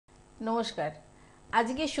নমস্কার।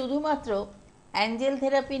 আজকে শুধুমাত্র অ্যাঞ্জেল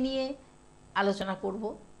থেরাপি নিয়ে আলোচনা করব।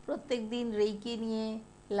 প্রত্যেক দিন রেইকি নিয়ে,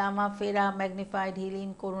 লামা, ফেরা, ম্যাগনিফাইড হিলিং,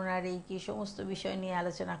 করোনা, রেইকি সমস্ত বিষয় নিয়ে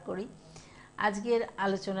আলোচনা করি। আজকের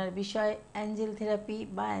আলোচনার বিষয় অ্যাঞ্জেল থেরাপি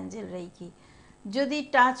বা অ্যাঞ্জেল রেইকি। যদি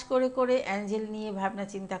টাচ করে করে অ্যাঞ্জেল নিয়ে ভাবনা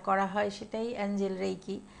চিন্তা করা হয় সেটাই অ্যাঞ্জেল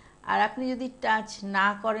রেইকি। আর আপনি যদি টাচ না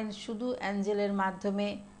করেন, শুধু অ্যাঞ্জেলের মাধ্যমে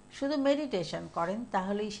শুধু মেডিটেশন করেন,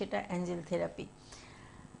 তাহলেই সেটা অ্যাঞ্জেল থেরাপি।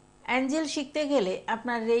 অ্যাঞ্জেল শিখতে গেলে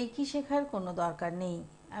আপনার রেইকি শেখার কোনো দরকার নেই,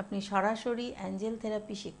 আপনি সরাসরি অ্যাঞ্জেল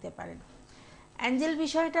থেরাপি শিখতে পারেন। অ্যাঞ্জেল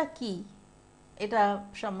বিষয়টা কি, এটা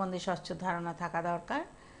সম্বন্ধে স্বচ্ছ ধারণা থাকা দরকার।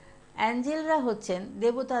 অ্যাঞ্জেলরা হচ্ছেন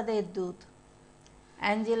দেবতাদের দূত।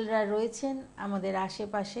 অ্যাঞ্জেলরা রয়েছেন আমাদের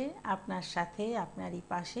আশেপাশে, আপনার সাথে, আপনারই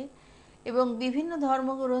পাশে, এবং বিভিন্ন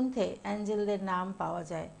ধর্মগ্রন্থে অ্যাঞ্জেলদের নাম পাওয়া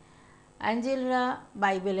যায়। অ্যাঞ্জেলরা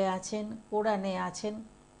বাইবেলে আছেন, কোরআনে আছেন,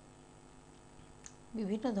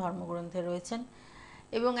 বিভিন্ন ধর্মগ্রন্থে রয়েছেন।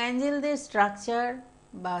 এবং অ্যাঞ্জেলদের স্ট্রাকচার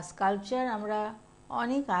বা স্কাল্পচার আমরা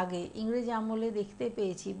অনেক আগে ইংরেজ আমলে দেখতে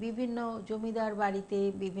পেয়েছি। বিভিন্ন জমিদার বাড়িতে,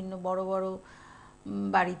 বিভিন্ন বড় বড়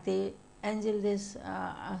বাড়িতে অ্যাঞ্জেলদের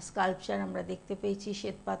স্কাল্পচার আমরা দেখতে পেয়েছি।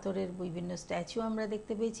 শ্বেতপাথরের বিভিন্ন স্ট্যাচু আমরা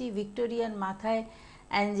দেখতে পেয়েছি। ভিক্টোরিয়ান মাথায়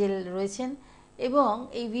অ্যাঞ্জেল রয়েছেন, এবং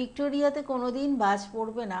এই ভিক্টোরিয়াতে কোনো দিন বাজ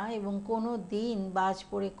পড়বে না, এবং কোনো দিন বাজ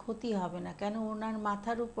পড়ে ক্ষতি হবে না, কেন ওনার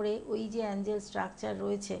মাথার উপরে ওই যে অ্যাঞ্জেল স্ট্রাকচার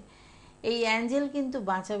রয়েছে, এই অ্যাঞ্জেল কিন্তু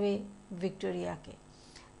বাঁচাবে ভিক্টোরিয়াকে।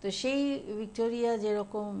 তো সেই ভিক্টোরিয়া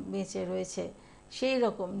যেরকম বেঁচে রয়েছে, সেই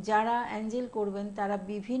রকম যারা অ্যাঞ্জেল করবেন তারা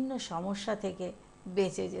বিভিন্ন সমস্যা থেকে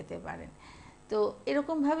বেঁচে যেতে পারেন। তো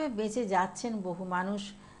এরকমভাবে বেঁচে যাচ্ছেন বহু মানুষ।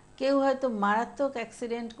 কেউ হয়তো মারাত্মক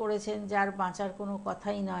অ্যাক্সিডেন্ট করেছেন, যার বাঁচার কোনো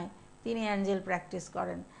কথাই নয়, তিনি অ্যাঞ্জেল প্র্যাকটিস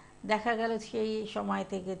করেন, দেখা গেল সেই সময়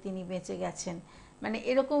থেকে তিনি বেঁচে গেছেন। মানে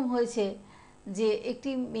এরকম হয়েছে যে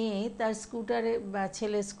একটি মেয়ে তার স্কুটারে বা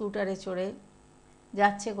ছেলে স্কুটারে চড়ে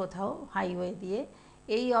যাচ্ছে কোথাও হাইওয়ে দিয়ে,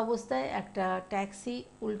 এই অবস্থায় একটা ট্যাক্সি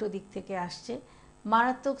উল্টো দিক থেকে আসছে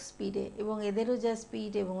মারাত্মক স্পিডে, এবং এদেরও যা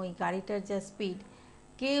স্পিড এবং ওই গাড়িটার যা স্পিড,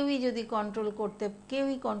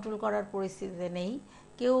 কেউই কন্ট্রোল করার পরিস্থিতিতে নেই।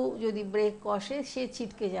 কেউ যদি ব্রেক কষে, সে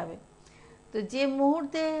ছিটকে যাবে। তো যে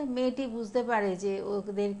মুহূর্তে মেয়েটি বুঝতে পারে যে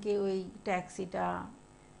ওদেরকে ওই ট্যাক্সিটা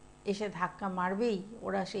এসে ধাক্কা মারবেই,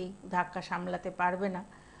 ওরা সেই ধাক্কা সামলাতে পারবে না,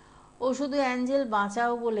 ও শুধু অ্যাঞ্জেল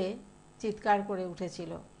বাঁচাও বলে চিৎকার করে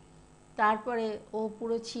উঠেছিল। তারপরে ও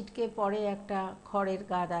পুরো ছিটকে পড়ে একটা খড়ের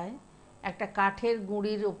গাদায়, একটা কাঠের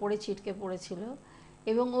গুঁড়ির ওপরে ছিটকে পড়েছিল,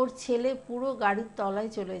 এবং ওর ছেলে পুরো গাড়ির তলায়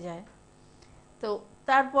চলে যায়। তো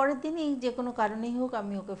তারপরের দিনই যে কোনো কারণেই হোক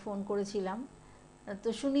আমি ওকে ফোন করেছিলাম। তো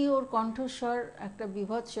শুনি ওর কণ্ঠস্বর একটা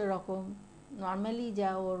বীভৎস রকম, নর্মালি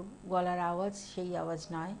যা ওর গলার আওয়াজ সেই আওয়াজ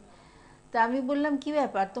নয়। তা আমি বললাম, কী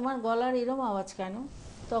ব্যাপার, তোমার গলার এরম আওয়াজ কেন?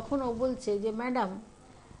 তখন ও বলছে যে, ম্যাডাম,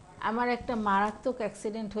 আমার একটা মারাত্মক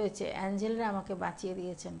অ্যাক্সিডেন্ট হয়েছে, অ্যাঞ্জেলরা আমাকে বাঁচিয়ে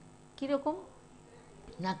দিয়েছেন। কীরকম?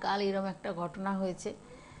 না, কাল এরম একটা ঘটনা হয়েছে,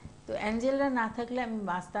 তো অ্যাঞ্জেলরা না থাকলে আমি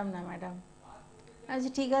বাঁচতাম না ম্যাডাম। আচ্ছা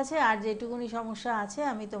ঠিক আছে, আর যেটুকুনি সমস্যা আছে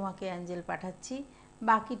আমি তোমাকে অ্যাঞ্জেল পাঠাচ্ছি,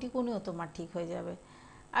 বাকিটুকুনিও তোমার ঠিক হয়ে যাবে।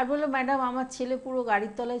 আর বললো, ম্যাডাম, আমার ছেলে পুরো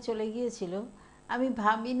গাড়ির তলায় চলে গিয়েছিল, আমি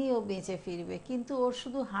ভাবিনি ও বেঁচে ফিরবে, কিন্তু ওর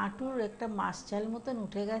শুধু হাঁটুর একটা মাসচাল মতন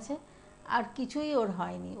উঠে গেছে, আর কিছুই ওর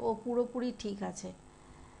হয়নি, ও পুরোপুরি ঠিক আছে।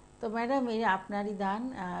 তো ম্যাডাম, এই আপনারই দান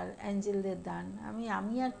আর অ্যাঞ্জেলদের দান।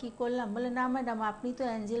 আমি আর কি করলাম? বলে, না ম্যাডাম, আপনি তো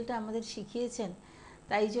অ্যাঞ্জেলটা আমাদের শিখিয়েছেন,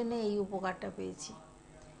 তাই জন্যে এই উপকারটা পেয়েছি।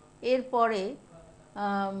 এরপরে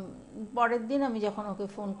পরের দিন আমি যখন ওকে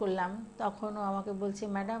ফোন করলাম, তখনও আমাকে বলছে,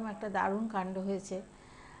 ম্যাডাম, একটা দারুণ কাণ্ড হয়েছে।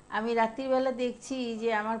 আমি রাত্রিবেলা দেখছি যে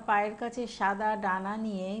আমার পায়ের কাছে সাদা ডানা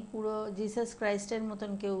নিয়ে পুরো জিসাস ক্রাইস্টের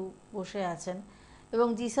মতন কেউ বসে আছেন, এবং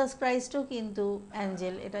জিসাস ক্রাইস্টও কিন্তু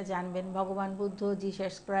অ্যাঞ্জেল, এটা জানবেন। ভগবান বুদ্ধ,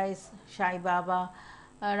 জিসাস ক্রাইস্ট, সাই বাবা,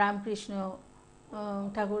 রামকৃষ্ণ,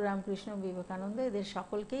 ঠাকুর রামকৃষ্ণ, বিবেকানন্দ, এদের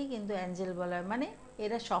সকলকেই কিন্তু অ্যাঞ্জেল বলা হয়। মানে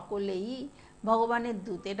এরা সকলেই ভগবানের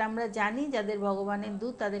দূত, এটা আমরা জানি। যাদের ভগবানের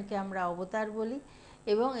দূত তাদেরকে আমরা অবতার বলি,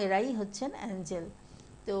 এবং এরাই হচ্ছেন অ্যাঞ্জেল।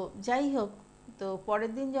 তো যাই হোক, তো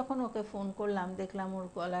পরের দিন যখন ওকে ফোন করলাম, দেখলাম ওর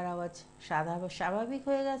গলার আওয়াজ স্বাভাবিক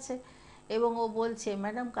হয়ে গেছে, এবং ও বলছে,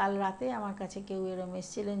 ম্যাডাম, কাল রাতে আমার কাছে কেউ এরম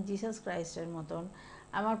এসেছিলেন জিসাস ক্রাইস্টের মতন,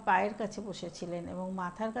 আমার পায়ের কাছে বসেছিলেন, এবং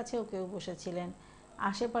মাথার কাছেও কেউ বসেছিলেন,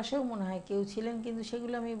 আশেপাশেও মনে হয় কেউ ছিলেন, কিন্তু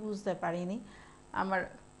সেগুলো আমি বুঝতে পারিনি। আমার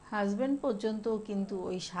হাজব্যান্ড পর্যন্ত কিন্তু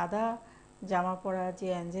ওই সাদা জামা পরা যে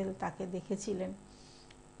অ্যাঞ্জেল, তাকে দেখেছিলেন।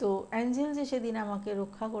 তো অ্যাঞ্জেল যে সেদিন আমাকে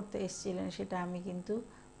রক্ষা করতে এসেছিলেন সেটা আমি কিন্তু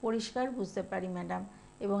পরিষ্কার বুঝতে পারি ম্যাডাম,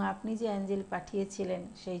 এবং আপনি যে অ্যাঞ্জেল পাঠিয়েছিলেন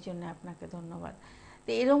সেই জন্য আপনাকে ধন্যবাদ। তো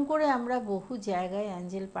এরম করে আমরা বহু জায়গায়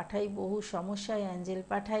অ্যাঞ্জেল পাঠাই, বহু সমস্যায় অ্যাঞ্জেল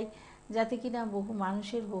পাঠাই, যাতে কিনা বহু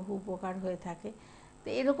মানুষের বহু উপকার হয়ে থাকে। তো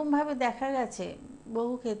এরকমভাবে দেখা গেছে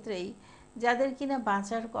বহু ক্ষেত্রেই যাদের কিনা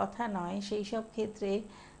বাঁচার কথা নয়, সেই সব ক্ষেত্রে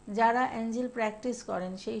যারা অ্যাঞ্জেল প্র্যাকটিস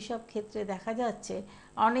করেন সেই সব ক্ষেত্রে দেখা যাচ্ছে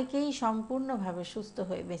অনেকেই সম্পূর্ণভাবে সুস্থ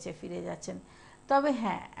হয়ে বেঁচে ফিরে যাচ্ছেন। তবে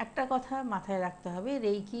হ্যাঁ, একটা কথা মাথায় রাখতে হবে,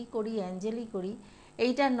 রেইকি করি, অ্যাঞ্জেলই করি,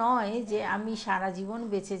 এইটা নয় যে আমি সারা জীবন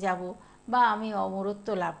বেঁচে যাব বা আমি অমরত্ব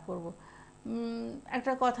লাভ করব।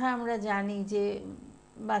 একটা কথা আমরা জানি যে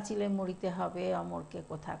বাঁচিলে মরিতে হবে, অমরকে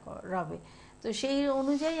কোথা রবে। তো সেই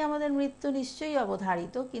অনুযায়ী আমাদের মৃত্যু নিশ্চয়ই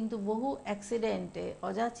অবধারিত, কিন্তু বহু অ্যাক্সিডেন্টে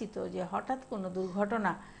অযাচিত যে হঠাৎ কোনো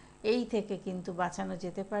দুর্ঘটনা, এই থেকে কিন্তু বাঁচানো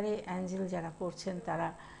যেতে পারে। অ্যাঞ্জেল যারা করছেন তারা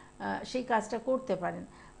সেই কাজটা করতে পারেন।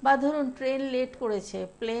 বা ধরুন ট্রেন লেট করেছে,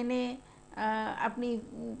 প্লেনে আপনি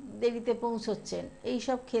দেরিতে পৌঁছচ্ছেন, এই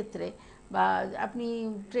সব ক্ষেত্রে, বা আপনি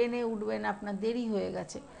ট্রেনে উঠবেন, আপনার দেরি হয়ে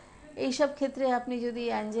গেছে, এই সব ক্ষেত্রে আপনি যদি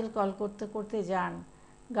অ্যাঞ্জেল কল করতে করতে যান,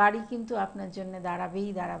 গাড়ি কিন্তু আপনার জন্য দাঁড়াবেই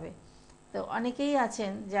দাঁড়াবে। তো অনেকেই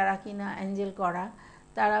আছেন যারা কিনা অ্যাঞ্জেল করা,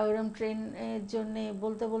 তারা ওরম ট্রেনের জন্যে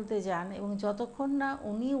বলতে বলতে যান এবং যতক্ষণ না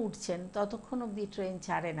উনি উঠছেন ততক্ষণ অবধি ট্রেন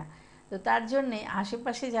ছাড়ে না। তো তার জন্যে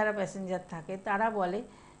আশেপাশে যারা প্যাসেঞ্জার থাকে তারা বলে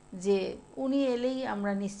যে উনি এলেই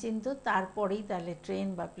আমরা নিশ্চিন্ত, তারপরেই তাহলে ট্রেন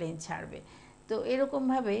বা প্লেন ছাড়বে। তো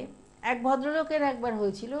এরকমভাবে এক ভদ্রলোকের একবার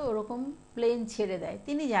হয়েছিল, ওরকম প্লেন ছেড়ে দেয়,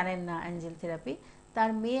 তিনি জানেন না অ্যাঞ্জেল থেরাপি, তার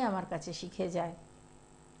মেয়ে আমার কাছে শিখে যায়।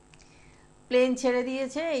 প্লেন ছেড়ে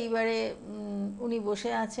দিয়েছে, এইবারে উনি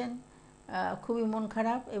বসে আছেন, খুবই মন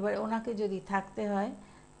খারাপ। এবার ওনাকে যদি থাকতে হয়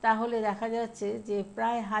তাহলে দেখা যাচ্ছে যে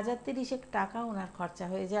প্রায় 1030 টাকা ওনার খরচা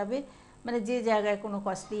হয়ে যাবে। মানে যে জায়গায় কোনো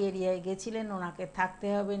কস্টলি এরিয়ায় গেছিলেন, ওনাকে থাকতে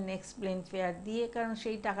হবে নেক্সট প্লেন ফেয়ার দিয়ে, কারণ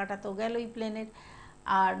সেই টাকাটা তো গেলই প্লেনের,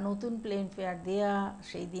 আর নতুন প্লেন ফেয়ার দেওয়া,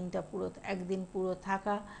 সেই দিনটা পুরো একদিন পুরো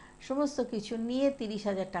থাকা, সমস্ত কিছু নিয়ে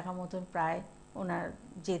 30,000 টাকা মতন প্রায় ওনার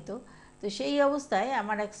যেত। তো সেই অবস্থায়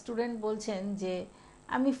আমার এক স্টুডেন্ট বলছেন যে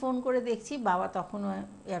আমি ফোন করে দেখছি বাবা তখনও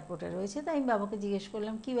এয়ারপোর্টে রয়েছে। তাই আমি বাবাকে জিজ্ঞেস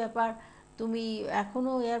করলাম, কী ব্যাপার, তুমি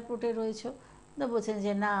এখনও এয়ারপোর্টে রয়েছো? তো বলছেন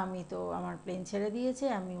যে না, আমি তো আমার প্লেন ছেড়ে দিয়েছে,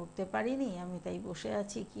 আমি উঠতে পারিনি, আমি তাই বসে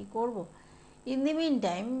আছি, কি করব। ইন দি মিন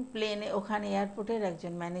টাইম প্লেনে ওখানে এয়ারপোর্টের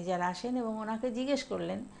একজন ম্যানেজার আসেন এবং ওনাকে জিজ্ঞেস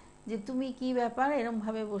করলেন যে তুমি কি ব্যাপার,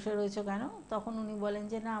 এরমভাবে বসে রয়েছো কেন? তখন উনি বলেন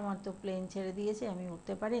যে না, আমার তো প্লেন ছেড়ে দিয়েছে, আমি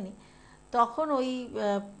উঠতে পারিনি। তখন ওই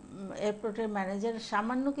এয়ারপোর্টের ম্যানেজার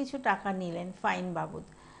সামান্য কিছু টাকা নিলেন ফাইন বাবদ।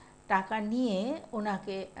 টাকা নিয়ে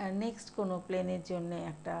ওনাকে নেক্সট কোনো প্লেনের জন্য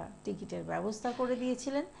একটা টিকিটের ব্যবস্থা করে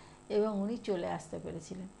দিয়েছিলেন এবং উনি চলে আসতে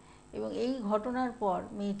পেরেছিলেন। এবং এই ঘটনার পর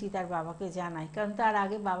মেয়েটি তার বাবাকে জানায়, কারণ তার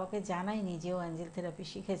আগে বাবাকে জানায়নি যে ও অ্যাঞ্জেল থেরাপি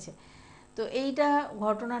শিখেছে। তো এইটা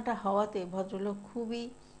ঘটনাটা হওয়াতে ভদ্রলোক খুবই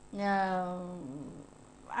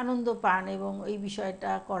আনন্দ পান এবং এই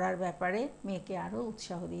বিষয়টা করার ব্যাপারে মেয়েকে আরও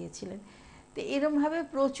উৎসাহ দিয়েছিলেন। তো এরমভাবে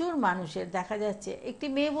প্রচুর মানুষের দেখা যাচ্ছে। একটি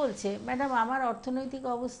মেয়ে বলছে, ম্যাডাম আমার অর্থনৈতিক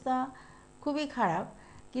অবস্থা খুবই খারাপ,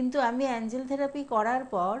 কিন্তু আমি অ্যাঞ্জেল থেরাপি করার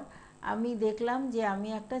পর আমি দেখলাম যে আমি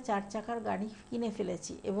একটা 4 চাকার গাড়ি কিনে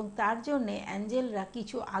ফেলেছি এবং তার জন্যে অ্যাঞ্জেলরা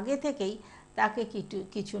কিছু আগে থেকেই তাকে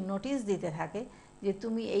কিছু নোটিশ দিতে থাকে যে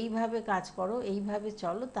তুমি এইভাবে কাজ করো, এইভাবে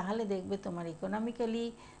চলো, তাহলে দেখবে তোমার ইকোনমিক্যালি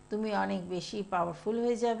তুমি অনেক বেশি পাওয়ারফুল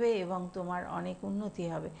হয়ে যাবে এবং তোমার অনেক উন্নতি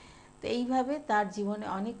হবে। তো এইভাবে তার জীবনে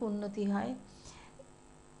অনেক উন্নতি হয়।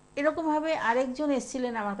 এরকমভাবে আরেকজন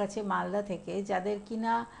এসেছিলেন আমার কাছে মালদা থেকে, যাদের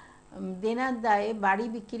কিনা দেনার দায়ে বাড়ি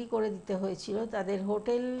বিক্রি করে দিতে হয়েছিল, তাদের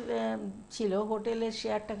হোটেল ছিল, হোটেলের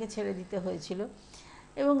শেয়ারটাকে ছেড়ে দিতে হয়েছিল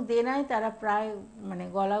এবং দেনায় তারা প্রায় মানে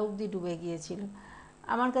গলা অবধি ডুবে গিয়েছিল।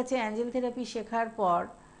 আমার কাছে অ্যাঞ্জেল থেরাপি শেখার পর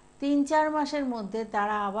 3-4 মাসের মধ্যে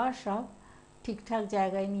তারা আবার সব ঠিকঠাক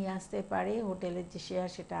জায়গায় নিয়ে আসতে পারে, হোটেলের যে শেয়ার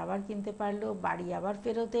সেটা আবার কিনতে পারলো, বাড়ি আবার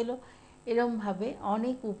ফেরত এলো। এরমভাবে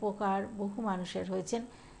অনেক উপকার বহু মানুষের হয়েছেন।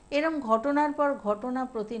 এরম ঘটনার পর ঘটনা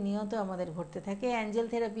প্রতিনিয়ত আমাদের ঘটতে থাকে। অ্যাঞ্জেল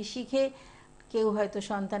থেরাপি শিখে কেউ হয়তো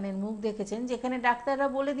সন্তানের মুখ দেখেছেন, যেখানে ডাক্তাররা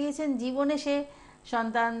বলে দিয়েছেন জীবনে সে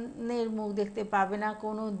সন্তানের মুখ দেখতে পাবে না,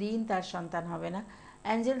 কোনো দিন তার সন্তান হবে না।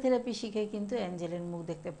 অ্যাঞ্জেল থেরাপি শিখে কিন্তু অ্যাঞ্জেলের মুখ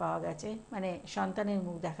দেখতে পাওয়া গেছে, মানে সন্তানের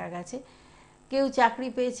মুখ দেখা গেছে। কেউ চাকরি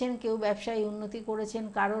পেয়েছেন, কেউ ব্যবসায় উন্নতি করেছেন,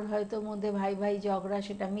 কারোর হয়তো মধ্যে ভাই ভাই ঝগড়া,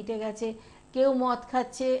 সেটা মিটে গেছে। কেউ মদ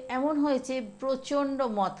খাচ্ছে, এমন হয়েছে প্রচণ্ড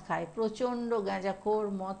মদ খায়, প্রচণ্ড গাঁজাখোর,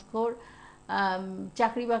 মদখোর,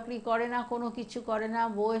 চাকরি বাকরি করে না, কোনো কিছু করে না,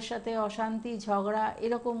 বউয়ের সাথে অশান্তি ঝগড়া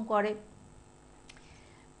এরকম করে।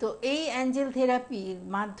 তো এই অ্যাঞ্জেল থেরাপির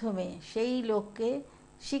মাধ্যমে সেই লোককে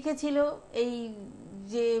শিখেছিল, এই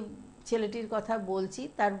যে ছেলেটির কথা বলছি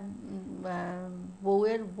তার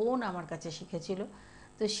বউয়ের বোন আমার কাছে শিখেছিল।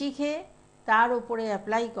 তো শিখে তার ওপরে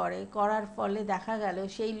অ্যাপ্লাই করার ফলে দেখা গেল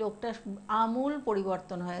সেই লোকটা আমূল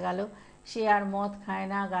পরিবর্তন হয়ে গেল। সে আর মদ খায়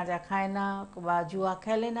না, গাঁজা খায় না বা জুয়া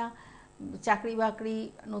খেলে না, চাকরি বাকরি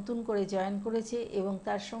নতুন করে জয়েন করেছে এবং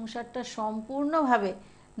তার সংসারটা সম্পূর্ণভাবে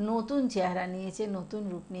নতুন চেহারা নিয়েছে, নতুন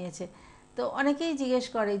রূপ নিয়েছে। তো অনেকেই জিজ্ঞেস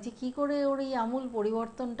করে যে কী করে ওর এই আমূল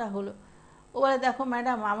পরিবর্তনটা হলো। ও বলে, দেখো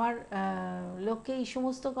ম্যাডাম, আমার লোককে এই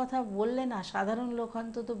সমস্ত কথা বললে না সাধারণ লোক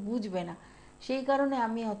অন্তত বুঝবে না, সেই কারণে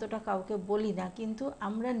আমি অতটা কাউকে বলি না, কিন্তু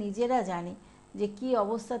আমরা নিজেরা জানি যে কী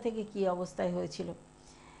অবস্থা থেকে কী অবস্থায় হয়েছিল।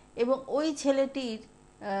 এবং ওই ছেলেটির,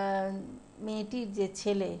 মেয়েটির যে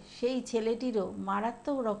ছেলে, সেই ছেলেটিরও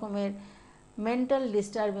মারাত্মক রকমের মেন্টাল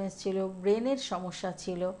ডিস্টারবেন্স ছিল, ব্রেনের সমস্যা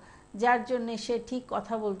ছিল, যার জন্যে সে ঠিক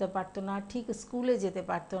কথা বলতে পারতো না, ঠিক স্কুলে যেতে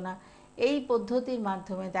পারতো না। এই পদ্ধতির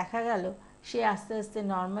মাধ্যমে দেখা গেল সে আস্তে আস্তে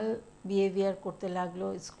নর্মাল বিহেভিয়ার করতে লাগলো,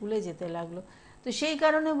 স্কুলে যেতে লাগলো। তো সেই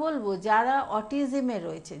কারণে বলবো, যারা অটিজমে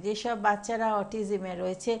রয়েছে, যেসব বাচ্চারা অটিজমে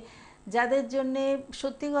রয়েছে, যাদের জন্যে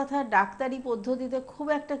সত্যি কথা ডাক্তারি পদ্ধতিতে খুব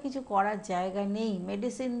একটা কিছু করার জায়গা নেই,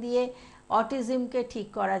 মেডিসিন দিয়ে অটিজমকে ঠিক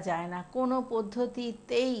করা যায় না, কোনো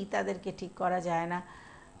পদ্ধতিতেই তাদেরকে ঠিক করা যায় না।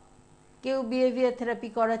 কেউ বিহেভিয়ার থেরাপি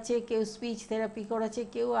করাচ্ছে, কেউ স্পিচ থেরাপি করাচ্ছে,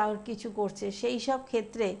 কেউ আর কিছু করছে। সেই সব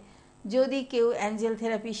ক্ষেত্রে যদি কেউ অ্যাঞ্জেল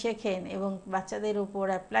থেরাপি শেখেন এবং বাচ্চাদের উপর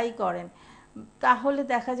অ্যাপ্লাই করেন, তাহলে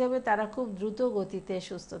দেখা যাবে তারা খুব দ্রুত গতিতে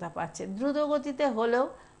সুস্থতা পাচ্ছে। দ্রুত গতিতে হলেও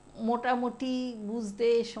মোটামুটি বুঝতে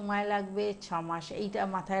সময় লাগবে 6 মাস, এইটা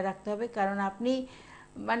মাথায় রাখতে হবে। কারণ আপনি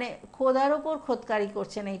মানে খোদার ওপর খোদকারি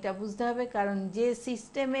করছেন, এইটা বুঝতে হবে। কারণ যে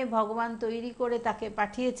সিস্টেমে ভগবান তৈরি করে তাকে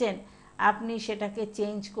পাঠিয়েছেন, আপনি সেটাকে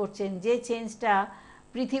চেঞ্জ করছেন, যে চেঞ্জটা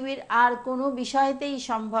পৃথিবীর আর কোনো বিষয়তেই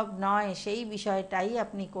সম্ভব নয়, সেই বিষয়টাই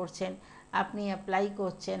আপনি করছেন। আপনি অ্যাপ্লাই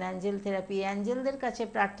করছেন অ্যাঞ্জেল থেরাপি, অ্যাঞ্জেলদের কাছে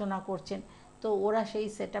প্রার্থনা করছেন, তো ওরা সেই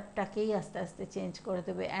সেট আপটাকেই আস্তে আস্তে চেঞ্জ করে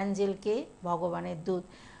দেবে। অ্যাঞ্জেলকে ভগবানের দূত,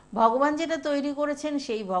 ভগবান যেটা তৈরি করেছেন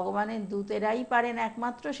সেই ভগবানের দূতেরাই পারেন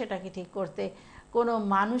একমাত্র সেটাকে ঠিক করতে। কোনো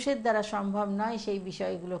মানুষের দ্বারা সম্ভব নয় সেই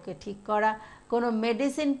বিষয়গুলোকে ঠিক করা, কোনো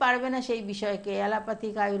মেডিসিন পারবে না সেই বিষয়কে,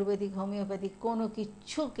 অ্যালোপ্যাথিক, আয়ুর্বেদিক, হোমিওপ্যাথিক কোনো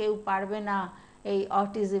কিচ্ছু কেউ পারবে না এই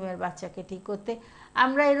অটিজমের বাচ্চাকে ঠিক করতে।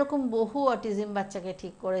 আমরা এরকম বহু অটিজম বাচ্চাকে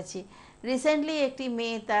ঠিক করেছি। রিসেন্টলি একটি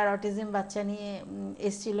মেয়ে তার অটিজম বাচ্চা নিয়ে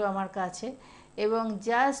এসেছিল আমার কাছে, এবং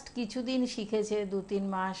জাস্ট কিছুদিন শিখেছে, 2-3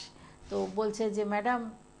 মাস। তো বলছে যে ম্যাডাম,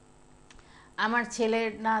 আমার ছেলের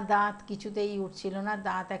না দাঁত কিছুতেই উঠছিল না,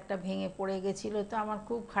 দাঁত একটা ভেঙে পড়ে গেছিলো, তো আমার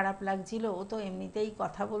খুব খারাপ লাগছিল। ও তো এমনিতেই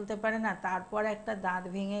কথা বলতে পারে না, তারপর একটা দাঁত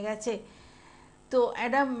ভেঙে গেছে। তো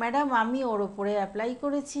ম্যাডাম আমি ওর ওপরে অ্যাপ্লাই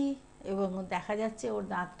করেছি এবং দেখা যাচ্ছে ওর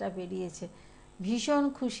দাঁতটা বেরিয়েছে। ভীষণ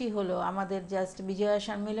খুশি হলো। আমাদের জাস্ট বিজয়া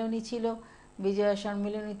সম্মেলনী ছিল, বিজয়া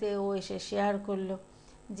সম্মেলনীতে ও এসে শেয়ার করলো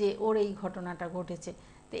যে ওর এই ঘটনাটা ঘটেছে।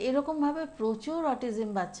 তো এরকমভাবে প্রচুর অটিজম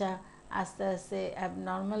বাচ্চা আস্তে আস্তে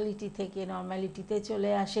অ্যাবনর্মালিটি থেকে নর্মালিটিতে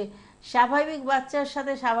চলে আসে, স্বাভাবিক বাচ্চার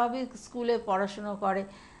সাথে স্বাভাবিক স্কুলে পড়াশুনো করে।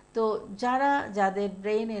 তো যাদের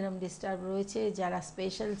ব্রেন এরম ডিস্টার্ব রয়েছে, যারা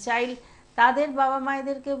স্পেশাল চাইল্ড, তাদের বাবা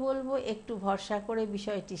মায়েদেরকে বলবো একটু ভরসা করে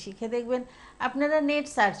বিষয়টি শিখে দেখবেন। আপনারা নেট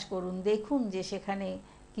সার্চ করুন, দেখুন যে সেখানে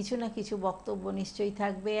কিছু না কিছু বক্তব্য নিশ্চয়ই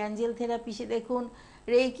থাকবে। অ্যাঞ্জেল থেরাপি দেখুন,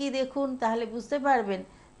 রেইকি দেখুন, তাহলে বুঝতে পারবেন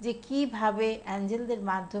যে কিভাবে অ্যাঞ্জেলদের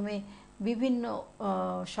মাধ্যমে বিভিন্ন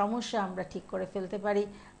সমস্যা আমরা ঠিক করে ফেলতে পারি।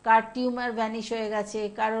 কার টিউমার ভ্যানিশ হয়ে গেছে,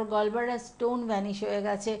 কারোর গলব্লাডার স্টোন ভ্যানিশ হয়ে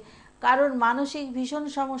গেছে, কারোর মানসিক ভীষণ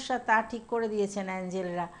সমস্যা, তা ঠিক করে দিয়েছেন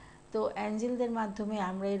অ্যাঞ্জেলরা। তো অ্যাঞ্জেলদের মাধ্যমে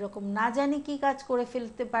আমরা এরকম না জানি কি কাজ করে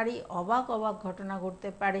ফেলতে পারি, অবাক অবাক ঘটনা ঘটতে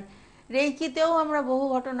পারে। রেইকিতেও আমরা বহু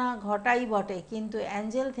ঘটনা ঘটাই বটে, কিন্তু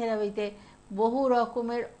অ্যাঞ্জেল থেরাপিতে বহু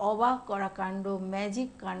রকমের অবাক করা কাণ্ড, ম্যাজিক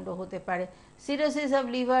কাণ্ড হতে পারে। সিরোসিস অফ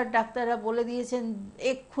লিভার ডাক্তাররা বলে দিয়েছেন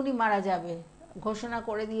এক্ষুনি মারা যাবে, ঘোষণা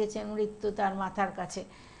করে দিয়েছেন মৃত্যু তার মাথার কাছে।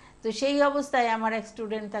 তো সেই অবস্থায় আমার এক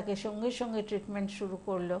স্টুডেন্ট তাকে সঙ্গে সঙ্গে ট্রিটমেন্ট শুরু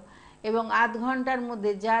করলো, এবং আধ ঘন্টার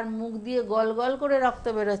মধ্যে যার মুখ দিয়ে গল গল করে রক্ত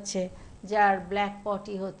বেরোচ্ছে, যার ব্ল্যাক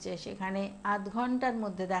পটি হচ্ছে, সেখানে আধ ঘন্টার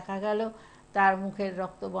মধ্যে দেখা গেল তার মুখের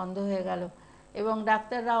রক্ত বন্ধ হয়ে গেল। এবং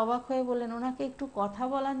ডাক্তাররা অবাক হয়ে বললেন, ওনাকে একটু কথা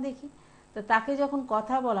বলান দেখি। তো তাকে যখন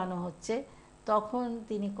কথা বলানো হচ্ছে, তখন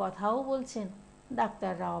তিনি কথাও বলছেন।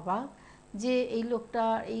 ডাক্তাররা অবাক যে এই লোকটা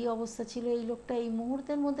এই অবস্থা ছিল, এই লোকটা এই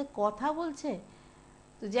মুহূর্তের মধ্যে কথা বলছে।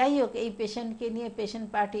 তো যাই হোক, এই পেশেন্টকে নিয়ে পেশেন্ট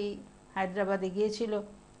পার্টি হায়দ্রাবাদে গিয়েছিল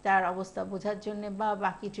তার অবস্থা বোঝার জন্যে, বা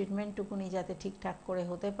বাকি ট্রিটমেন্টটুকুনি যাতে ঠিকঠাক করে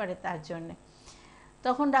হতে পারে তার জন্যে।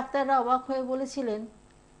 তখন ডাক্তাররা অবাক হয়ে বলেছিলেন,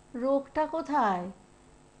 রোগটা কোথায়?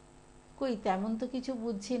 কই তেমন তো কিছু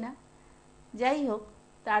বুঝছি না। যাই হোক,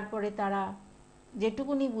 তারপরে তারা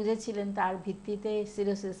যেটুকুনি বুঝেছিলেন তার ভিত্তিতে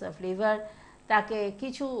সিরোসিস অফ লিভার, তাকে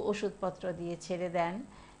কিছু ওষুধপত্র দিয়ে ছেড়ে দেন।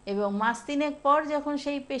 এবং মাস 3 পর যখন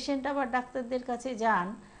সেই পেশেন্ট আবার ডাক্তারদের কাছে যান,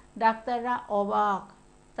 ডাক্তাররা অবাক,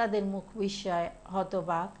 তাদের মুখ বিস্ময়,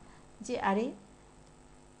 হতবাক যে আরে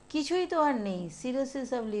কিছুই তো আর নেই, সিরোসিস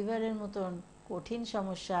অফ লিভারের মতন কঠিন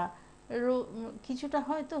সমস্যা কিছুটা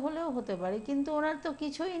হয়তো হলেও হতে পারে, কিন্তু ওনার তো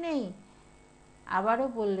কিছুই নেই। আবারও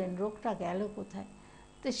বললেন রোগটা গেল কোথায়?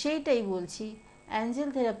 তো সেইটাই বলছি, অ্যাঞ্জেল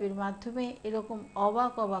থেরাপির মাধ্যমে এরকম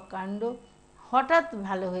অবাক অবাক কাণ্ড, হঠাৎ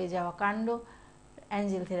ভালো হয়ে যাওয়া কাণ্ড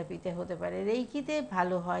অ্যাঞ্জেল থেরাপিতে হতে পারে। রেইকিতে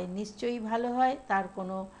ভালো হয়, নিশ্চয়ই ভালো হয়, তার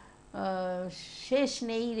কোনো শেষ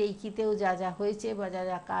নেই। রেইকিতেও যা যা হয়েছে বা যা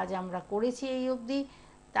যা কাজ আমরা করেছি এই অবধি,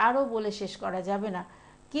 তারও বলে শেষ করা যাবে না।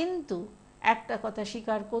 কিন্তু একটা কথা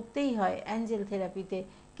স্বীকার করতেই হয়, অ্যাঞ্জেল থেরাপিতে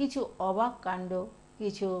কিছু অবাক কাণ্ড,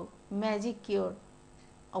 কিছু ম্যাজিক কিওর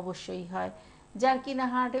অবশ্যই হয়। যার কিনা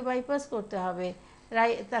হার্টে বাইপাস করতে হবে,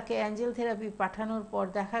 তাকে অ্যাঞ্জেল থেরাপি পাঠানোর পর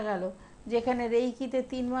দেখা গেল যেখানে রেইকিতে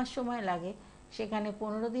 3 মাস সময় লাগে, সেখানে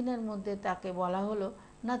 15 দিনের মধ্যে তাকে বলা হলো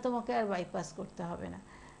না, তোমাকে আর বাইপাস করতে হবে না।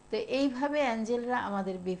 তো এইভাবে অ্যাঞ্জেলরা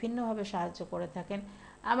আমাদের বিভিন্নভাবে সাহায্য করে থাকেন।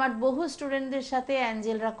 আমার বহু স্টুডেন্টদের সাথে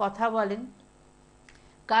অ্যাঞ্জেলরা কথা বলেন,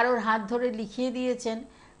 কারোর হাত ধরে লিখিয়ে দিয়েছেন,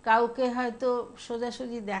 কাউকে হয়তো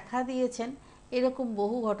সোজাসুজি দেখা দিয়েছেন, এরকম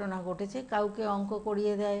বহু ঘটনা ঘটেছে। কাউকে অঙ্ক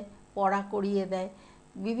করিয়ে দেয়, পড়া করিয়ে দেয়,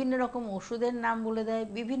 বিভিন্ন রকম ওষুধের নাম বলে দেয়,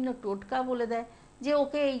 বিভিন্ন টোটকা বলে দেয় যে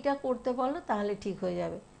ওকে এইটা করতে বলো তাহলে ঠিক হয়ে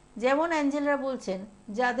যাবে। যেমন অ্যাঞ্জেলরা বলছেন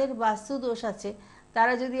যাদের বাস্তু দোষ আছে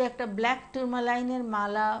তারা যদি একটা ব্ল্যাক টুরমালাইনের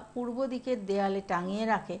মালা পূর্ব দিকের দেয়ালে টাঙিয়ে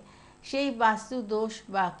রাখে, সেই বাস্তু দোষ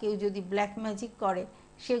বা কেউ যদি ব্ল্যাক ম্যাজিক করে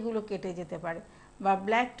সেগুলো কেটে যেতে পারে। বা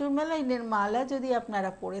ব্ল্যাক টুরমালাইনের মালা যদি আপনারা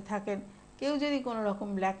পরে থাকেন, কেউ যদি কোনো রকম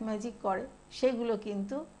ব্ল্যাক ম্যাজিক করে সেগুলো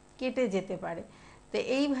কিন্তু কেটে যেতে পারে। তো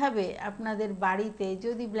এইভাবে আপনাদের বাড়িতে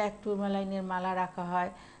যদি ব্ল্যাক টুরমালাইনের মালা রাখা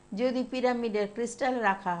হয়, যদি পিরামিডের ক্রিস্টাল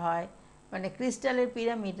রাখা হয়, মানে ক্রিস্টালের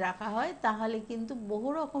পিরামিড রাখা হয়, তাহলে কিন্তু বহু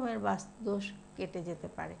রকমের বাস্তুদোষ কেটে যেতে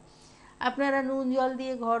পারে। আপনারা নুন জল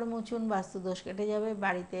দিয়ে ঘর মুছুন, বাস্তুদোষ কেটে যাবে।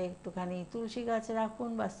 বাড়িতে একটুখানি তুলসী গাছ রাখুন,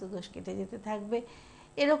 বাস্তুদোষ কেটে যেতে থাকবে।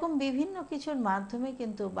 এরকম বিভিন্ন কিছুর মাধ্যমে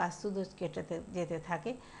কিন্তু বাস্তুদোষ কেটে যেতে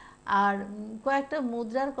থাকে। আর কয়েকটা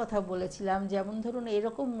মুদ্রার কথা বলেছিলাম, যেমন ধরুন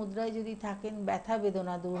এরকম মুদ্রায় যদি থাকেন ব্যথা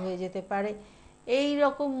বেদনা দূর হয়ে যেতে পারে, এই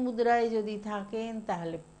রকম মুদ্রায় যদি থাকেন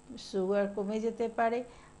তাহলে সুগার কমে যেতে পারে,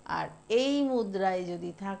 আর এই মুদ্রায়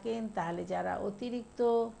যদি থাকেন তাহলে যারা অতিরিক্ত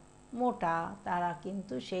মোটা তারা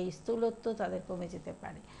কিন্তু সেই স্থূলত্ব তাদের কমে যেতে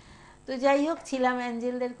পারে। তো যাই হোক, ছিলাম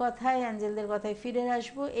অ্যাঞ্জেলদের কথায় ফিরে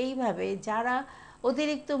আসবো। এইভাবে যারা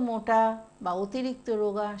অতিরিক্ত মোটা বা অতিরিক্ত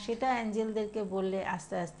রোগা, সেটা অ্যাঞ্জেলদেরকে বললে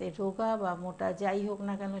আস্তে আস্তে রোগা বা মোটা যাই হোক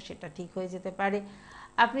না কেন সেটা ঠিক হয়ে যেতে পারে।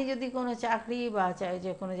 আপনি যদি কোনো চাকরি বা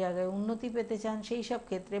যে কোনো জায়গায় উন্নতি পেতে চান সেই সব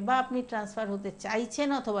ক্ষেত্রে, বা আপনি ট্রান্সফার হতে চাইছেন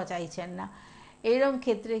অথবা চাইছেন না, এইরকম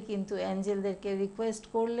ক্ষেত্রে কিন্তু অ্যাঞ্জেলদেরকে রিকোয়েস্ট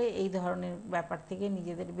করলে এই ধরনের ব্যাপার থেকে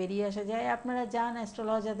নিজেদের বেরিয়ে আসা যায়। আপনারা যান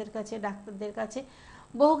অ্যাস্ট্রোলজারদের কাছে, ডাক্তারদের কাছে,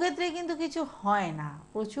 বহু ক্ষেত্রে কিন্তু কিছু হয় না,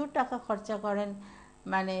 প্রচুর টাকা খরচা করেন,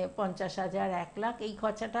 মানে 50,000 1 লাখ, এই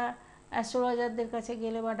খরচাটা অ্যাস্ট্রোলজারদের কাছে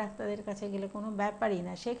গেলে বা ডাক্তারদের কাছে গেলে কোনো ব্যাপারই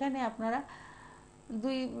না। সেখানে আপনারা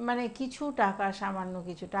মানে কিছু টাকা, সামান্য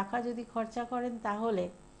কিছু টাকা যদি খরচা করেন তাহলে,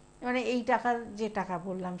 মানে এই টাকার যে টাকা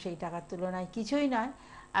বললাম সেই টাকার তুলনায় কিছুই নয়।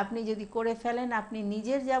 আপনি যদি করে ফেলেন, আপনি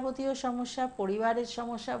নিজের যাবতীয় সমস্যা, পরিবারের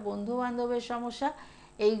সমস্যা, বন্ধু বান্ধবের সমস্যা,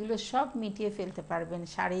 এইগুলো সব মিটিয়ে ফেলতে পারবেন।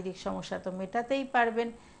 শারীরিক সমস্যা তো মেটাতেই পারবেন,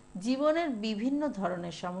 জীবনের বিভিন্ন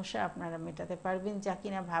ধরনের সমস্যা আপনারা মেটাতে পারবেন, যা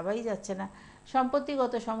কিনা ভাবাই যাচ্ছে না।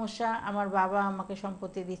 সম্পত্তিগত সমস্যা, আমার বাবা আমাকে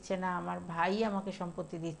সম্পত্তি দিচ্ছে না, আমার ভাই আমাকে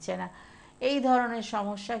সম্পত্তি দিচ্ছে না, এই ধরনের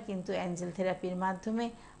সমস্যা কিন্তু অ্যাঞ্জেল থেরাপির মাধ্যমে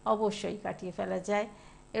অবশ্যই কাটিয়ে ফেলা যায়।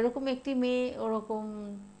 এরকম একটি মেয়ে, ওরকম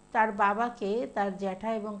তার বাবাকে তার জ্যাঠা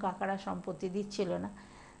এবং কাকারা সম্পত্তি দিচ্ছিল না,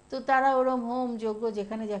 তো তারা ওরম হোম যজ্ঞ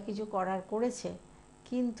যেখানে যা কিছু করার করেছে,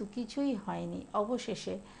 কিন্তু কিছুই হয়নি।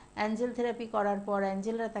 অবশেষে অ্যাঞ্জেল থেরাপি করার পর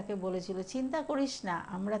অ্যাঞ্জেলরা তাকে বলেছিল চিন্তা করিস না,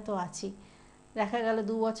 আমরা তো আছি। দেখা গেল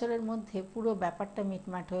 2 বছরের মধ্যে পুরো ব্যাপারটা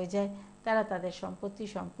মিটমাট হয়ে যায়, তারা তাদের সম্পত্তি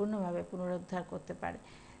সম্পূর্ণভাবে পুনরুদ্ধার করতে পারে।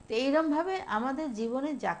 তো এইরমভাবে আমাদের জীবনে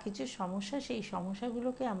যা কিছু সমস্যা, সেই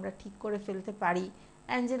সমস্যাগুলোকে আমরা ঠিক করে ফেলতে পারি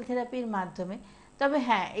অ্যাঞ্জেল থেরাপির মাধ্যমে। তবে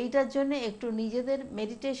হ্যাঁ, এইটার জন্য একটু নিজেদের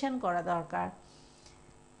মেডিটেশন করা দরকার।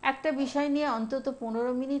 একটা বিষয় নিয়ে অন্তত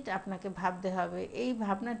 15 মিনিট আপনাকে ভাবতে হবে। এই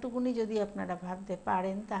ভাবনাটুকুনি যদি আপনারা ভাবতে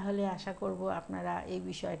পারেন তাহলে আশা করব আপনারা এই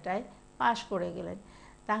বিষয়টায় পাশ করে গেলেন,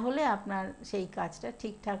 তাহলে আপনার সেই কাজটা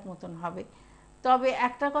ঠিকঠাক মতন হবে। তবে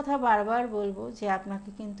একটা কথা বারবার বলবো যে আপনাকে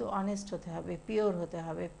কিন্তু অনেস্ট হতে হবে, পিওর হতে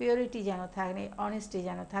হবে। পিওরিটি যেন থাকে, অনেস্টি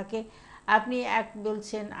যেন থাকে। আপনি এক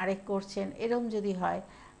বলছেন আরেক করছেন, এরম যদি হয়,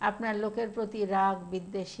 আপনার লোকের প্রতি রাগ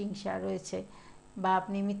বিদ্বেষ হিংসা রয়েছে, বা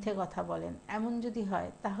আপনি মিথ্যে কথা বলেন, এমন যদি হয়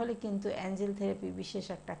তাহলে কিন্তু অ্যাঞ্জেল থেরাপি বিশেষ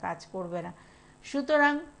একটা কাজ করবে না।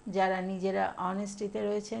 সুতরাং যারা নিজেরা অনেস্টিতে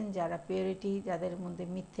রয়েছেন, যারা পিওরিটি, যাদের মধ্যে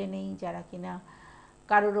মিথ্যে নেই, যারা কিনা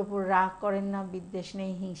কারোর ওপর রাগ করেন না, বিদ্বেষ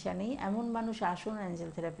নেই, হিংসা নেই, এমন মানুষ আসুন অ্যাঞ্জেল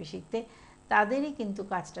থেরাপি শিখতে, তাদেরই কিন্তু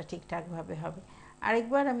কাজটা ঠিকঠাকভাবে হবে।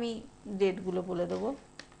 আরেকবার আমি ডেটগুলো বলে দেবো।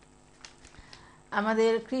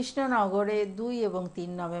 আমাদের কৃষ্ণনগরে 2 এবং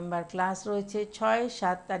 3 নভেম্বর ক্লাস রয়েছে।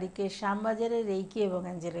 6-7 তারিখে শ্যামবাজারে রেইকি এবং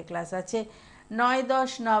অ্যাঞ্জেলের ক্লাস আছে।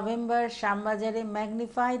 9-10 নভেম্বর শ্যামবাজারে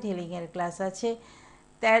ম্যাগনিফাইড হিলিংয়ের ক্লাস আছে।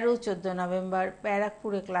 13-14 নভেম্বর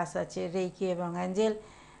ব্যারাকপুরে ক্লাস আছে রেইকি এবং অ্যাঞ্জেল।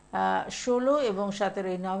 16 এবং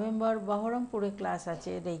 17 নভেম্বর বহরমপুরে ক্লাস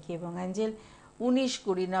আছে রেইকি এবং অ্যাঞ্জেল।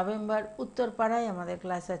 19-20 নভেম্বর উত্তরপাড়ায় আমাদের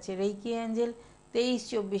ক্লাস আছে রেইকি অ্যাঞ্জেল।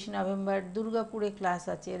 23-24 নভেম্বর দুর্গাপুরে ক্লাস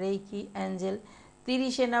আছে reiki Angel.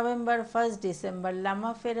 30 November 1 December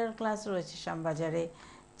Lama ফেরার ক্লাস রয়েছে শ্যামবাজারে।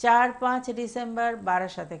 4-5 ডিসেম্বর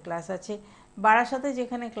বারাসাতে ক্লাস আছে। বারাসাতে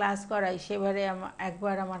যেখানে ক্লাস করাই সেবারে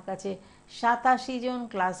একবার আমার কাছে 87 জন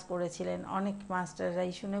ক্লাস করেছিলেন। অনেক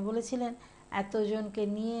মাস্টাররাই শুনে বলেছিলেন এতজনকে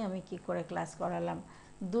নিয়ে আমি কি করে ক্লাস করালাম।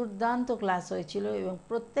 দুর্দান্ত ক্লাস হয়েছিল এবং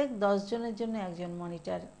প্রত্যেক 10 জনের জন্য একজন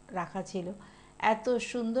মনিটর রাখা ছিল। এত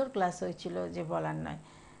সুন্দর ক্লাস হয়েছিল যে বলার নয়।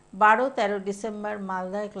 12-13 ডিসেম্বর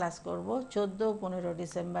মালদায় ক্লাস করব। 14-15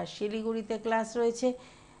 ডিসেম্বর শিলিগুড়িতে ক্লাস রয়েছে।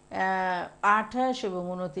 28 এবং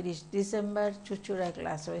 29 ডিসেম্বর চুঁচুড়ায়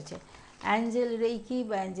ক্লাস রয়েছে। অ্যাঞ্জেল রেইকি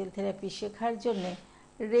বা অ্যাঞ্জেল থেরাপি শেখার জন্যে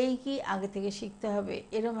রেইকি আগে থেকে শিখতে হবে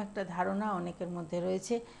এরম একটা ধারণা অনেকের মধ্যে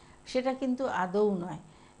রয়েছে, সেটা কিন্তু আদৌ নয়।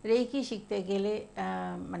 রেইকি শিখতে গেলে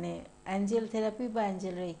মানে অ্যাঞ্জেল থেরাপি বা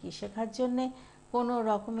অ্যাঞ্জেল রেইকি শেখার জন্যে কোনো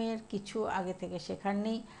রকমের কিছু আগে থেকে শেখার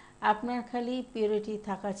নেই। আপনার খালি পিউরিটি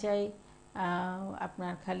থাকা চাই,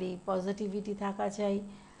 আপনার খালি পজিটিভিটি থাকা চাই,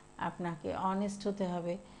 আপনাকে অনেস্ট হতে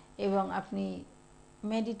হবে এবং আপনি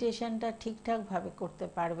মেডিটেশনটা ঠিকঠাকভাবে করতে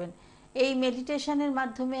পারবেন। এই মেডিটেশনের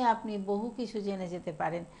মাধ্যমে আপনি বহু কিছু জেনে যেতে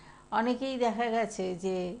পারেন। অনেকেই দেখা গেছে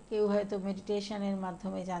যে কেউ হয়তো মেডিটেশনের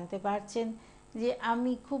মাধ্যমে জানতে পারছেন যে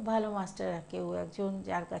আমি খুব ভালো মাস্টার, কেউ একজন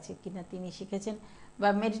যার কাছে কিনা তিনি শিখেছেন বা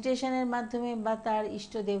মেডিটেশনের মাধ্যমে বা তার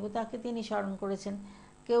ইষ্ট দেবতাকে তিনি স্মরণ করেছেন।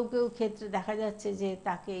 কেউ কেউ ক্ষেত্রে দেখা যাচ্ছে যে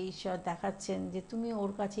তাকে ঈশ্বর দেখাচ্ছেন যে তুমি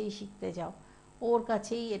ওর কাছেই শিখতে যাও, ওর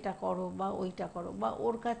কাছেই এটা করো বা ওইটা করো বা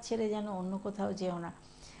ওর কাছ ছেড়ে যেন অন্য কোথাও যেও না।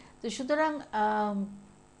 তো সুতরাং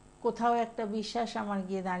কোথাও একটা বিশ্বাস আমার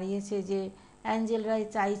গিয়ে দাঁড়িয়েছে যে অ্যাঞ্জেলরাই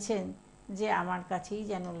চাইছেন যে আমার কাছেই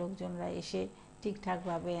যেন লোকজনরা এসে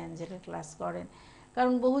ঠিকঠাকভাবে অ্যাঞ্জেলের ক্লাস করেন।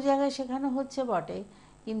 কারণ বহু জায়গায় শেখানো হচ্ছে বটে,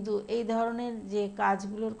 কিন্তু এই ধরনের যে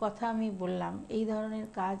কাজগুলোর কথা আমি বললাম এই ধরনের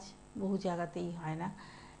কাজ বহু জায়গাতেই হয় না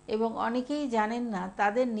এবং অনেকেই জানেন না,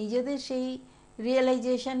 তাদের নিজেদের সেই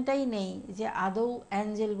রিয়েলাইজেশনটাই নেই যে আদৌ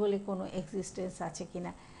অ্যাঞ্জেল বলে কোনো এক্সিস্টেন্স আছে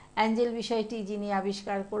কিনা। অ্যাঞ্জেল বিষয়টি যিনি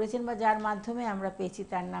আবিষ্কার করেছেন বা যার মাধ্যমে আমরা পেয়েছি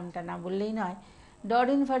তার নামটা না বললেই নয়।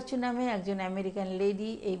 ডরিন ভার্চু নামে একজন আমেরিকান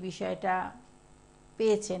লেডি এই বিষয়টা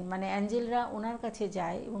পেয়েছেন, মানে অ্যাঞ্জেলরা ওনার কাছে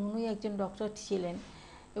যায় এবং উনি একজন ডক্টর ছিলেন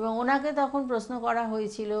এবং ওনাকে তখন প্রশ্ন করা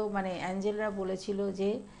হয়েছিল, মানে অ্যাঞ্জেলরা বলেছিল যে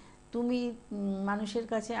তুমি মানুষের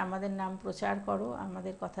কাছে আমাদের নাম প্রচার করো,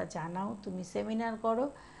 আমাদের কথা জানাও, তুমি সেমিনার করো,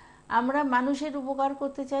 আমরা মানুষের উপকার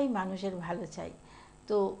করতে চাই, মানুষের ভালো চাই।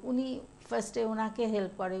 তো উনি ফার্স্টে ওনাকে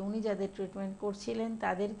হেল্প করে, উনি যাদের ট্রিটমেন্ট করছিলেন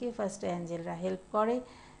তাদেরকে ফার্স্টে অ্যাঞ্জেলরা হেল্প করে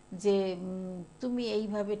যে তুমি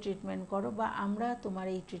এইভাবে ট্রিটমেন্ট করো বা আমরা তোমার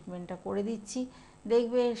এই ট্রিটমেন্টটা করে দিচ্ছি,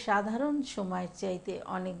 দেখবে সাধারণ সময়ের চাইতে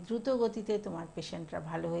অনেক দ্রুত গতিতে তোমার পেশেন্টরা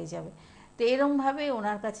ভালো হয়ে যাবে। তো এরমভাবে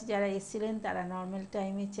ওনার কাছে যারা এসেছিলেন তারা নর্মাল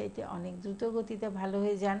টাইমের চাইতে অনেক দ্রুত গতিতে ভালো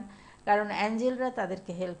হয়ে যান, কারণ অ্যাঞ্জেলরা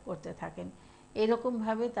তাদেরকে হেল্প করতে থাকেন।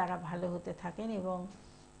 এরকমভাবে তারা ভালো হতে থাকেন এবং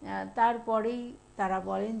তারপরেই তারা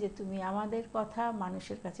বলেন যে তুমি আমাদের কথা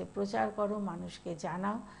মানুষের কাছে প্রচার করো, মানুষকে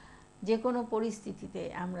জানাও, যে কোনো পরিস্থিতিতে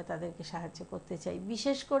আমরা তাদেরকে সাহায্য করতে চাই।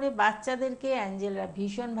 বিশেষ করে বাচ্চাদেরকে অ্যাঞ্জেলরা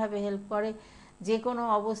ভীষণভাবে হেল্প করে, যে কোনো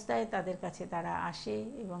অবস্থায় তাদের কাছে তারা আসে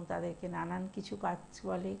এবং তাদেরকে নানান কিছু কাজ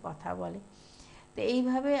বলে, কথা বলে। তো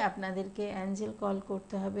এইভাবে আপনাদেরকে অ্যাঞ্জেল কল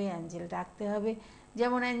করতে হবে, অ্যাঞ্জেল ডাকতে হবে।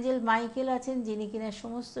 যেমন অ্যাঞ্জেল মাইকেল আছেন যিনি কিনা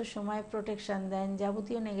সমস্ত সময় প্রোটেকশন দেন,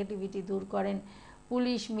 যাবতীয় নেগেটিভিটি দূর করেন।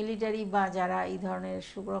 পুলিশ, মিলিটারি বা যারা এই ধরনের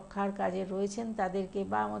সুরক্ষার কাজে রয়েছেন তাদেরকে,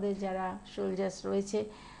 বা আমাদের যারা সোলজার্স রয়েছে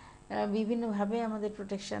বিভিন্নভাবে আমাদের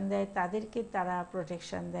প্রোটেকশন দেয়, তাদেরকে তারা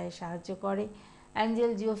প্রোটেকশন দেয়, সাহায্য করে।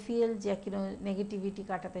 অ্যাঞ্জেল জিওফিয়েল যা কিনা নেগেটিভিটি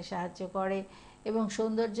কাটাতে সাহায্য করে এবং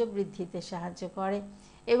সৌন্দর্য বৃদ্ধিতে সাহায্য করে।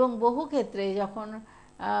 এবং বহু ক্ষেত্রে যখন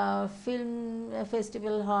ফিল্ম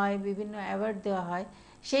ফেস্টিভ্যাল হয়, বিভিন্ন অ্যাওয়ার্ড দেওয়া হয়,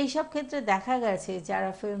 সেই সব ক্ষেত্রে দেখা গেছে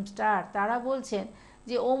যারা ফিল্ম স্টার তারা বলছেন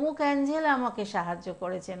যে অমুক অ্যাঞ্জেল আমাকে সাহায্য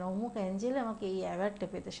করেছেন, অমুক অ্যাঞ্জেল আমাকে এই অ্যাওয়ার্ডটা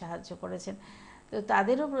পেতে সাহায্য করেছেন। তো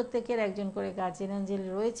তাদেরও প্রত্যেকের একজন করে গার্জিয়ান অ্যাঞ্জেল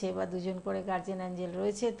রয়েছে বা দুজন করে গার্জিয়ান অ্যাঞ্জেল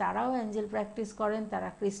রয়েছে, তারাও অ্যাঞ্জেল প্র্যাকটিস করেন, তারা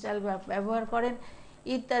ক্রিস্টাল ব্যবহার করেন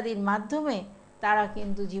ইত্যাদির মাধ্যমে তারা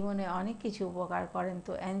কিন্তু জীবনে অনেক কিছু উপকার করেন।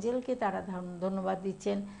 তো অ্যাঞ্জেলকে তারা ধন্যবাদ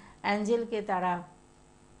দিচ্ছেন, অ্যাঞ্জেলকে তারা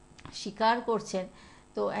স্বীকার করছেন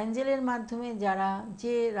তো অ্যাঞ্জেলের মাধ্যমে যারা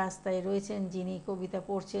যে রাস্তায় রয়েছেন, যিনি কবিতা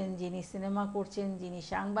পড়ছেন, যিনি সিনেমা করছেন, যিনি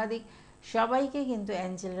সাংবাদিক, সবাইকে কিন্তু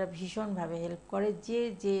অ্যাঞ্জেলরা ভীষণভাবে হেল্প করে। যে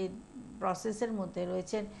যে প্রসেসের মধ্যে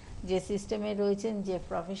রয়েছেন, যে সিস্টেমে রয়েছেন, যে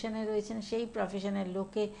প্রফেশনে রয়েছেন, সেই প্রফেশনের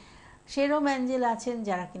লোকে সেরম অ্যাঞ্জেল আছেন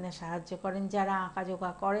যারা কিনা সাহায্য করেন। যারা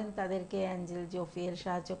আঁকাঝোঁকা করেন তাদেরকে অ্যাঞ্জেল জোফিয়েল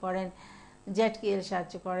সাহায্য করেন, জ্যাটকিয়েল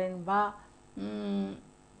সাহায্য করেন, বা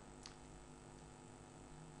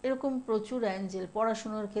এরকম প্রচুর অ্যাঞ্জেল।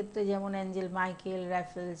 পড়াশুনোর ক্ষেত্রে যেমন অ্যাঞ্জেল মাইকেল,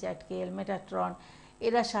 রাফেল, জ্যাটকিয়েল, মেটাট্রন,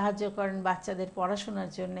 এরা সাহায্য করেন বাচ্চাদের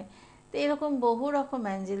পড়াশোনার জন্যে। তো এরকম বহু রকম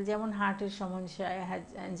অ্যাঞ্জেল, যেমন হার্টের সমস্যায়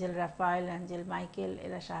অ্যাঞ্জেল রাফায়েল, অ্যাঞ্জেল মাইকেল,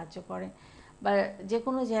 এরা সাহায্য করেন। বা যে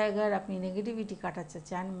কোনো জায়গার আপনি নেগেটিভিটি কাটাতে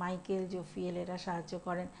চান, মাইকেল, জোফিয়েল এরা সাহায্য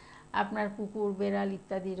করেন। আপনার কুকুর, বেড়াল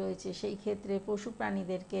ইত্যাদি রয়েছে, সেই ক্ষেত্রে পশু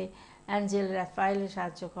প্রাণীদেরকে অ্যাঞ্জেল রাফায়েল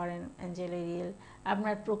সাহায্য করেন, অ্যাঞ্জেল এরিয়েল।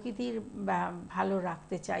 আপনার প্রকৃতির ভালো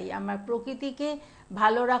রাখতে চাই, আমার প্রকৃতিকে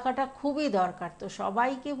ভালো রাখাটা খুবই দরকার। তো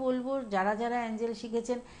সবাইকে বলবো, যারা যারা অ্যাঞ্জেল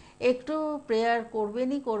শিখেছেন একটু প্রেয়ার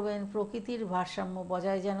করবেনই করবেন, প্রকৃতির ভারসাম্য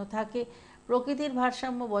বজায় যেন থাকে। প্রকৃতির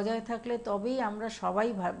ভারসাম্য বজায় থাকলে তবেই আমরা সবাই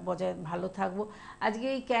বজায় ভালো থাকব। আজকে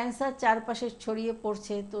এই ক্যান্সার চারপাশে ছড়িয়ে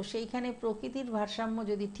পড়ছে, তো সেইখানে প্রকৃতির ভারসাম্য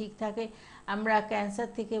যদি ঠিক থাকে আমরা ক্যান্সার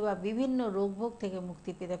থেকে বা বিভিন্ন রোগভোগ থেকে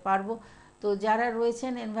মুক্তি পেতে পারবো। তো যারা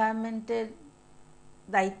রয়েছেন এনভায়রনমেন্টের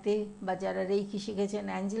দায়িত্বে, বা যারা রেইকি শিখেছেন,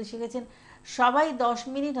 অ্যাঞ্জেল শিখেছেন, সবাই 10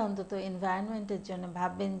 মিনিট অন্তত এনভায়রনমেন্টের জন্য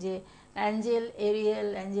ভাববেন যে Angel Ariel,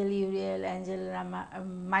 Angel Uriel, Angel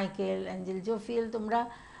Michael, Angel জোফিয়েল, তোমরা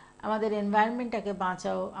আমাদের এনভায়রনমেন্টটাকে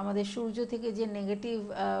বাঁচাও। আমাদের সূর্য থেকে যে নেগেটিভ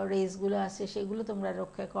রেসগুলো আসে সেগুলো তোমরা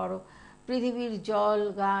রক্ষা করো। পৃথিবীর জল,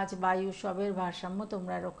 গাছ, বায়ু সবের ভারসাম্য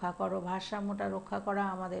তোমরা রক্ষা করো। ভারসাম্যটা রক্ষা করা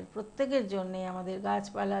আমাদের প্রত্যেকের জন্যে, আমাদের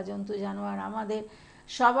গাছপালা, জন্তু জানোয়ার, আমাদের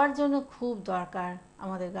সবার জন্য খুব দরকার।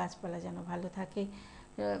 আমাদের গাছপালা যেন ভালো থাকে।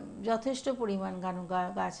 যথেষ্ট পরিমাণ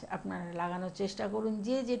গাছ আপনারা লাগানোর চেষ্টা করুন।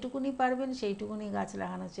 যে যেটুকুনি পারবেন সেইটুকুনি গাছ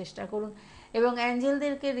লাগানোর চেষ্টা করুন, এবং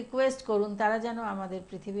অ্যাঞ্জেলদেরকে রিকোয়েস্ট করুন তারা যেন আমাদের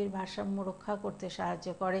পৃথিবীর ভারসাম্য রক্ষা করতে সাহায্য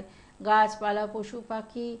করে। গাছপালা, পশু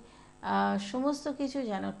পাখি, সমস্ত কিছু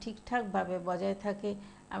যেন ঠিকঠাকভাবে বজায় থাকে,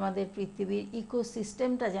 আমাদের পৃথিবীর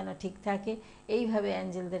ইকোসিস্টেমটা যেন ঠিক থাকে। এইভাবে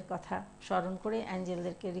অ্যাঞ্জেলদের কথা স্মরণ করে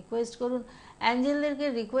অ্যাঞ্জেলদেরকে রিকোয়েস্ট করুন। অ্যাঞ্জেলদেরকে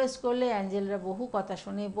রিকোয়েস্ট করলে অ্যাঞ্জেলরা বহু কথা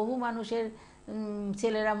শোনে। বহু মানুষের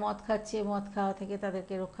ছেলেরা মদ খাচ্ছে, মদ খাওয়া থেকে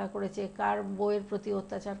তাদেরকে রক্ষা করেছে। কার বউয়ের প্রতি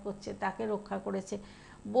অত্যাচার করছে তাকে রক্ষা করেছে।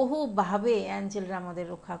 বহুভাবে অ্যাঞ্জেলরা আমাদের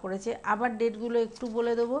রক্ষা করেছে। আবার ডেটগুলো একটু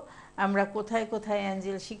বলে দেবো, আমরা কোথায় কোথায়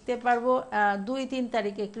অ্যাঞ্জেল শিখতে পারবো। 2-3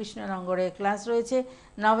 তারিখে কৃষ্ণনগরে ক্লাস রয়েছে।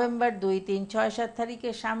 নভেম্বর 2, 3, 6, 7 তারিখে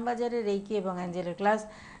শ্যামবাজারে রেইকি এবং অ্যাঞ্জেলের ক্লাস।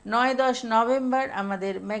 9-10 নভেম্বর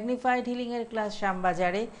আমাদের ম্যাগনিফাইড হিলিংয়ের ক্লাস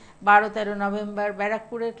শ্যামবাজারে। 12-13 নভেম্বর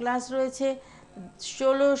ব্যারাকপুরের ক্লাস রয়েছে।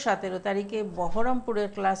 16-17 তারিখে বহরমপুরের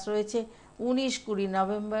ক্লাস রয়েছে। 19-20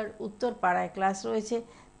 নভেম্বর উত্তরপাড়ায় ক্লাস রয়েছে।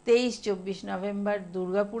 23-24 নভেম্বর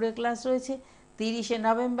দুর্গাপুরে ক্লাস রয়েছে। 30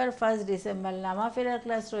 নভেম্বর 1 ডিসেম্বর লামাফেরার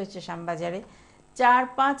ক্লাস রয়েছে শ্যামবাজারে।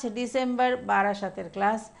 4-5 ডিসেম্বর বারাসাতের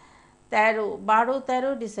ক্লাস।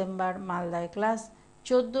 12-13 ডিসেম্বর মালদায় ক্লাস।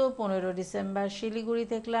 14-15 ডিসেম্বর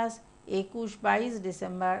শিলিগুড়িতে ক্লাস। 21-22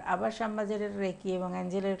 ডিসেম্বর আবার শ্যামবাজারের রেইকি এবং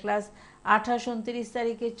অ্যাঞ্জেলের ক্লাস। 28-29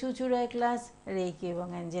 তারিখে চুঁচুড়ায় ক্লাস রেইকি এবং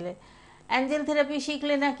অ্যাঞ্জেলের। অ্যাঞ্জেল থেরাপি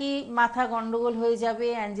শিখলে নাকি মাথা গন্ডগোল হয়ে যাবে,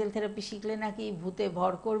 অ্যাঞ্জেল থেরাপি শিখলে নাকি ভূতে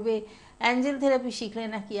ভর করবে, অ্যাঞ্জেল থেরাপি শিখলে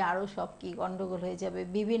নাকি আরও সব কি গন্ডগোল হয়ে যাবে।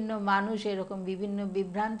 বিভিন্ন মানুষ এরকম বিভিন্ন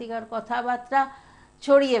বিভ্রান্তিকর কথাবার্তা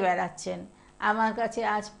ছড়িয়ে বেড়াচ্ছেন। আমার কাছে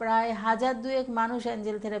আজ প্রায় 1000-2 মানুষ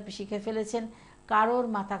অ্যাঞ্জেল থেরাপি শিখে ফেলেছেন। কারোর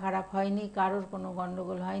মাথা খারাপ হয়নি, কারোর কোনো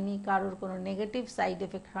গন্ডগোল হয়নি, কারোর কোনো নেগেটিভ সাইড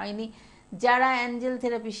এফেক্ট হয়নি। যারা অ্যাঞ্জেল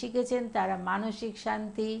থেরাপি শিখেছেন তারা মানসিক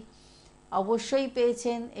শান্তি অবশ্যই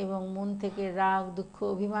পেয়েছেন, এবং মন থেকে রাগ, দুঃখ,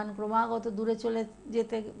 অভিমান ক্রমাগত দূরে চলে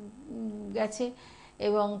যেতে গেছে,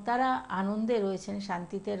 এবং তারা আনন্দে রয়েছেন,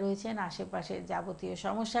 শান্তিতে রয়েছেন। আশেপাশের যাবতীয়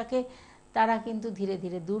সমস্যাকে তারা কিন্তু ধীরে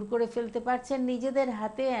ধীরে দূর করে ফেলতে পারছেন নিজেদের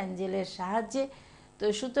হাতে অ্যাঞ্জেলের সাহায্যে। তো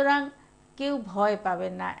সুতরাং কেউ ভয়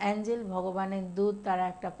পাবেন না। অ্যাঞ্জেল ভগবানের দূত, তারা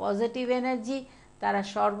একটা পজিটিভ এনার্জি। তারা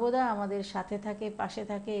সর্বদা আমাদের সাথে থাকে, পাশে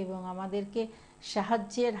থাকে, এবং আমাদেরকে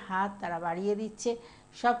সাহায্যের হাত তারা বাড়িয়ে দিচ্ছে।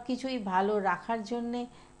 সব কিছুই ভালো রাখার জন্যে,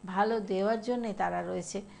 ভালো দেওয়ার জন্যে তারা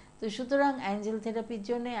রয়েছে। তো সুতরাং অ্যাঞ্জেল থেরাপির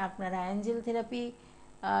জন্যে আপনারা Angel therapy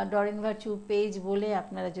Dorin virtue page বলে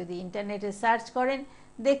আপনারা যদি ইন্টারনেটে সার্চ করেন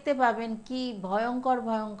দেখতে পাবেন কি ভয়ঙ্কর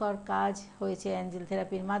ভয়ঙ্কর কাজ হয়েছে অ্যাঞ্জেল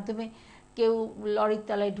থেরাপির মাধ্যমে। কেউ লরির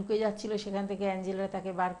তলায় ঢুকে যাচ্ছিল, সেখান থেকে অ্যাঞ্জেলরা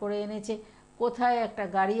তাকে বার করে এনেছে। কোথায় একটা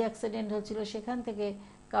গাড়ি অ্যাক্সিডেন্ট হচ্ছিল, সেখান থেকে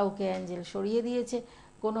কাউকে অ্যাঞ্জেল সরিয়ে দিয়েছে।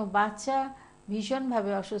 কোনো বাচ্চা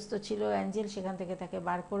ভীষণভাবে অসুস্থ ছিল, অ্যাঞ্জেল সেখান থেকে তাকে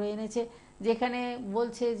বার করে এনেছে। যেখানে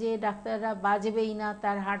বলছে যে ডাক্তাররা বাজবেই না,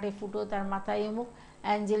 তার হার্টে ফুটো, তার মাথায় এমুক,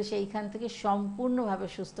 অ্যাঞ্জেল সেইখান থেকে সম্পূর্ণভাবে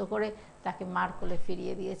সুস্থ করে তাকে মার কোলে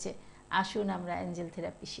ফিরিয়ে দিয়েছে। আসুন আমরা অ্যাঞ্জেল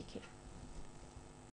থেরাপি শিখি।